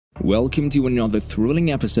Welcome to another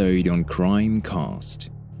thrilling episode on Crime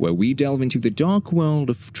Cast, where we delve into the dark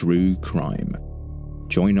world of true crime.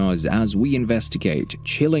 Join us as we investigate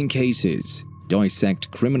chilling cases,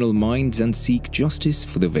 dissect criminal minds, and seek justice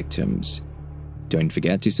for the victims. Don't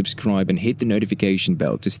forget to subscribe and hit the notification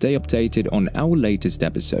bell to stay updated on our latest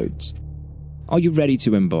episodes. Are you ready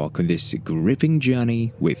to embark on this gripping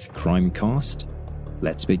journey with Crime Cast?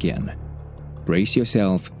 Let's begin. Brace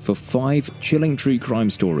yourself for 5 chilling true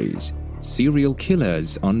crime stories, Serial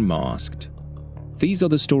Killers Unmasked. These are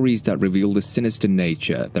the stories that reveal the sinister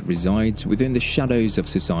nature that resides within the shadows of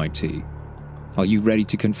society. Are you ready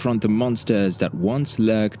to confront the monsters that once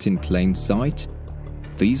lurked in plain sight?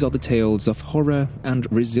 These are the tales of horror and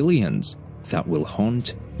resilience that will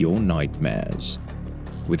haunt your nightmares.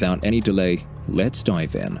 Without any delay, let's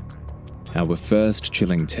dive in. Our first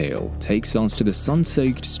chilling tale takes us to the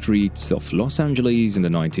sun-soaked streets of Los Angeles in the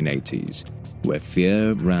 1980s, where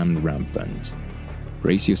fear ran rampant.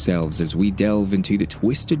 Brace yourselves as we delve into the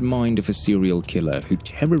twisted mind of a serial killer who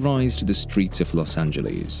terrorized the streets of Los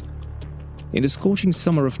Angeles. In the scorching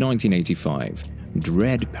summer of 1985,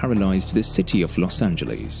 dread paralyzed the city of Los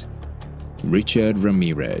Angeles. Richard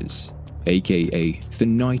Ramirez, aka the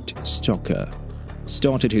Night Stalker,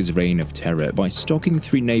 started his reign of terror by stalking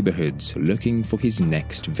through neighborhoods looking for his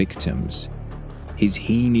next victims. His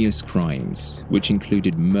heinous crimes, which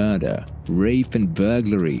included murder, rape, and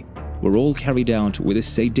burglary, were all carried out with a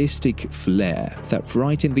sadistic flair that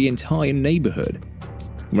frightened the entire neighborhood.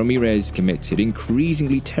 Ramirez committed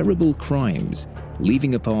increasingly terrible crimes,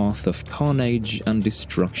 leaving a path of carnage and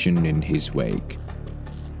destruction in his wake.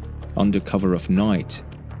 Under cover of night,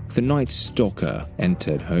 the Night Stalker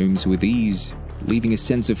entered homes with ease, leaving a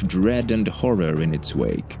sense of dread and horror in its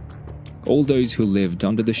wake. All those who lived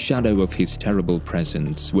under the shadow of his terrible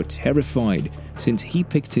presence were terrified, since he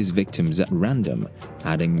picked his victims at random,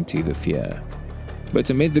 adding to the fear. But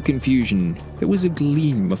amid the confusion, there was a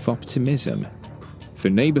gleam of optimism. The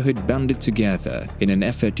neighborhood banded together in an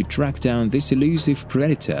effort to track down this elusive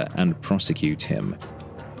predator and prosecute him.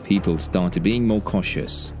 People started being more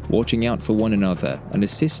cautious, watching out for one another and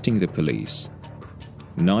assisting the police.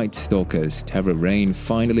 Night Stalker's terror reign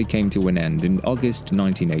finally came to an end in August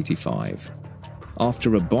 1985.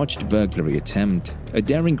 After a botched burglary attempt, a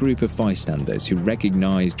daring group of bystanders who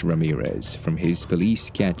recognized Ramirez from his police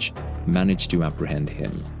sketch managed to apprehend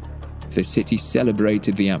him. The city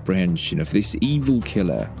celebrated the apprehension of this evil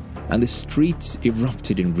killer, and the streets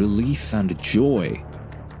erupted in relief and joy.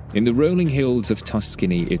 In the rolling hills of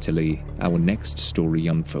Tuscany, Italy, our next story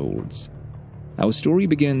unfolds. Our story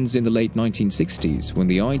begins in the late 1960s when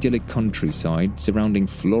the idyllic countryside surrounding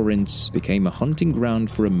Florence became a hunting ground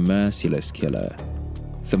for a merciless killer.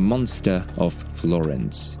 The monster of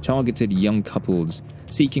Florence targeted young couples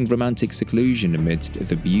seeking romantic seclusion amidst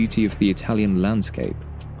the beauty of the Italian landscape.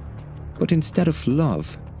 But instead of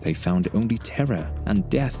love, they found only terror and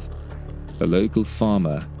death. A local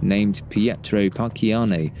farmer named Pietro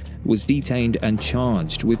Pacchiani was detained and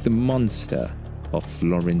charged with the monster of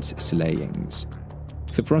Florence slayings.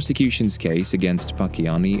 The prosecution's case against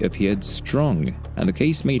Pacchiani appeared strong, and the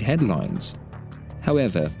case made headlines.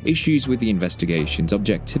 However, issues with the investigation's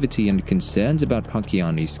objectivity and concerns about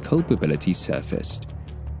Pacchiani's culpability surfaced.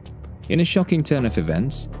 In a shocking turn of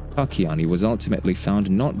events, Pacchiani was ultimately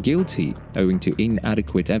found not guilty owing to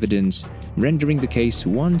inadequate evidence, rendering the case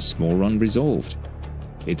once more unresolved.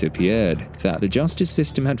 It appeared that the justice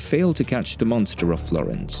system had failed to catch the monster of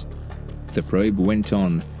Florence. The probe went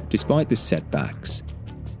on, despite the setbacks.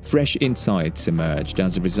 Fresh insights emerged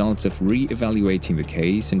as a result of re-evaluating the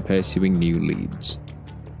case and pursuing new leads.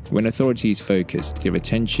 When authorities focused their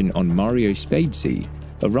attention on Mario Spazzi,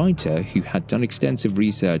 a writer who had done extensive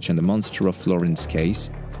research on the monster of Florence case,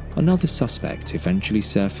 another suspect eventually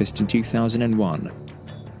surfaced in 2001.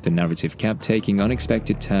 The narrative kept taking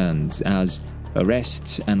unexpected turns as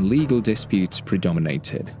arrests and legal disputes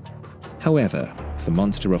predominated. However, the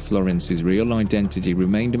monster of Florence's real identity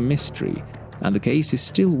remained a mystery, and the case is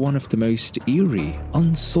still one of the most eerie,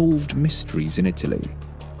 unsolved mysteries in Italy.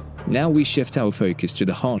 Now we shift our focus to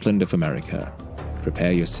the heartland of America.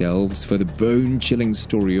 Prepare yourselves for the bone-chilling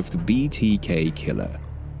story of the BTK Killer.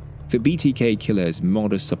 The BTK Killer's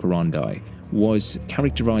modus operandi was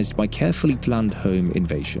characterized by carefully planned home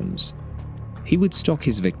invasions. He would stalk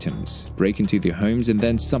his victims, break into their homes, and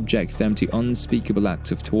then subject them to unspeakable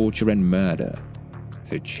acts of torture and murder.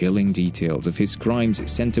 The chilling details of his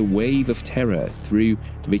crimes sent a wave of terror through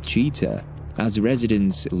Wichita as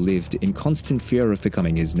residents lived in constant fear of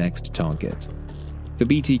becoming his next target. The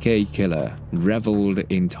BTK Killer reveled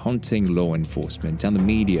in taunting law enforcement and the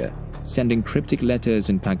media, sending cryptic letters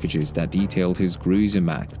and packages that detailed his gruesome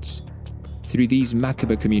acts. Through these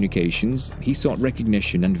macabre communications, he sought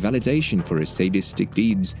recognition and validation for his sadistic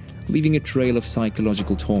deeds, leaving a trail of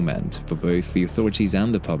psychological torment for both the authorities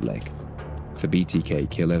and the public. The BTK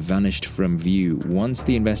killer vanished from view once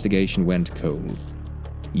the investigation went cold.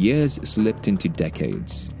 Years slipped into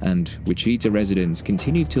decades, and Wichita residents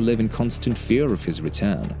continued to live in constant fear of his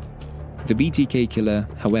return. The BTK killer,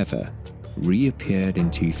 however, reappeared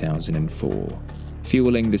in 2004,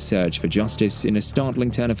 fueling the search for justice in a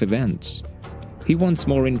startling turn of events. He once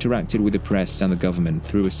more interacted with the press and the government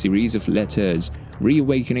through a series of letters,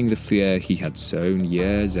 reawakening the fear he had sown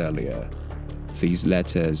years earlier. These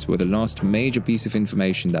letters were the last major piece of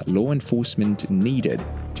information that law enforcement needed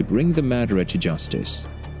to bring the murderer to justice.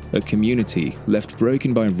 A community left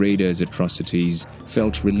broken by raiders' atrocities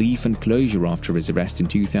felt relief and closure after his arrest in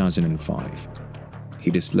 2005. He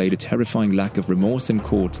displayed a terrifying lack of remorse in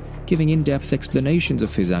court, giving in-depth explanations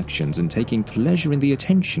of his actions and taking pleasure in the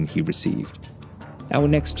attention he received. Our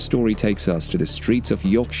next story takes us to the streets of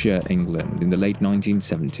Yorkshire, England in the late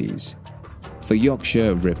 1970s. The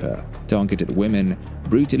Yorkshire Ripper targeted women,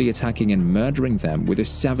 brutally attacking and murdering them with a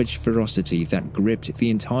savage ferocity that gripped the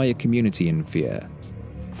entire community in fear.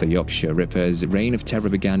 The Yorkshire Ripper's reign of terror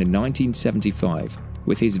began in 1975,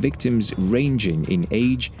 with his victims ranging in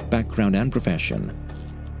age, background and profession.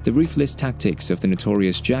 The ruthless tactics of the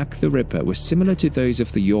notorious Jack the Ripper were similar to those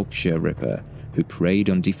of the Yorkshire Ripper, who preyed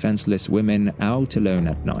on defenseless women out alone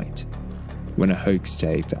at night. When a hoax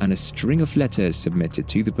tape and a string of letters submitted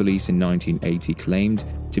to the police in 1980 claimed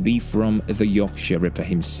to be from the Yorkshire Ripper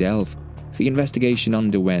himself, the investigation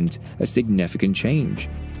underwent a significant change.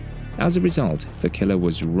 As a result, the killer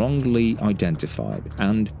was wrongly identified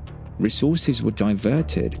and resources were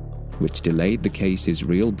diverted, which delayed the case's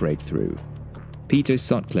real breakthrough. Peter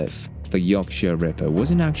Sutcliffe, the Yorkshire Ripper,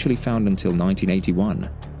 wasn't actually found until 1981.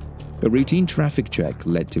 A routine traffic check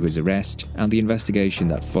led to his arrest, and the investigation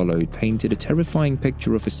that followed painted a terrifying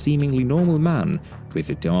picture of a seemingly normal man with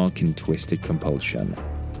a dark and twisted compulsion.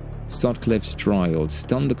 Sutcliffe's trial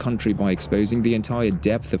stunned the country by exposing the entire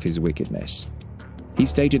depth of his wickedness. He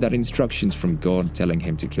stated that instructions from God telling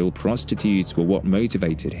him to kill prostitutes were what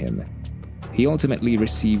motivated him. He ultimately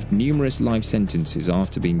received numerous life sentences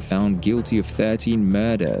after being found guilty of 13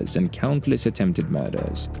 murders and countless attempted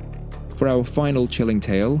murders. For our final chilling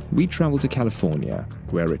tale, we travel to California,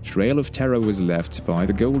 where a trail of terror was left by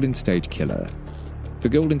the Golden State Killer. The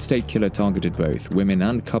Golden State Killer targeted both women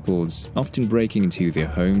and couples, often breaking into their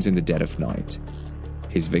homes in the dead of night.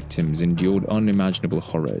 His victims endured unimaginable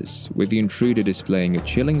horrors, with the intruder displaying a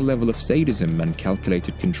chilling level of sadism and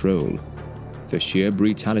calculated control. The sheer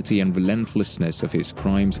brutality and relentlessness of his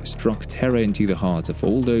crimes struck terror into the hearts of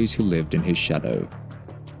all those who lived in his shadow.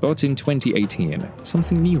 But in 2018,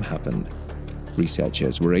 something new happened.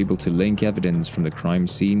 Researchers were able to link evidence from the crime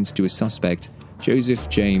scenes to a suspect, Joseph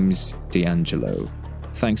James DeAngelo,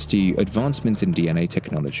 thanks to advancements in DNA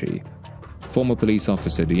technology. Former police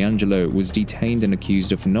officer DeAngelo was detained and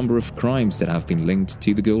accused of a number of crimes that have been linked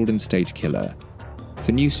to the Golden State Killer.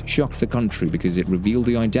 The news shocked the country because it revealed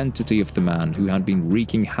the identity of the man who had been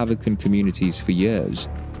wreaking havoc in communities for years.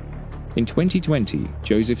 In 2020,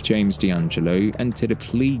 Joseph James DeAngelo entered a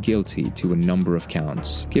plea guilty to a number of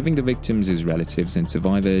counts, giving the victims, his relatives and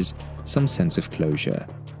survivors some sense of closure.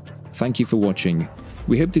 Thank you for watching.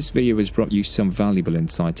 We hope this video has brought you some valuable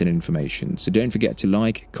insight and information, so don't forget to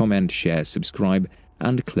like, comment, share, subscribe,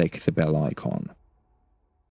 and click the bell icon.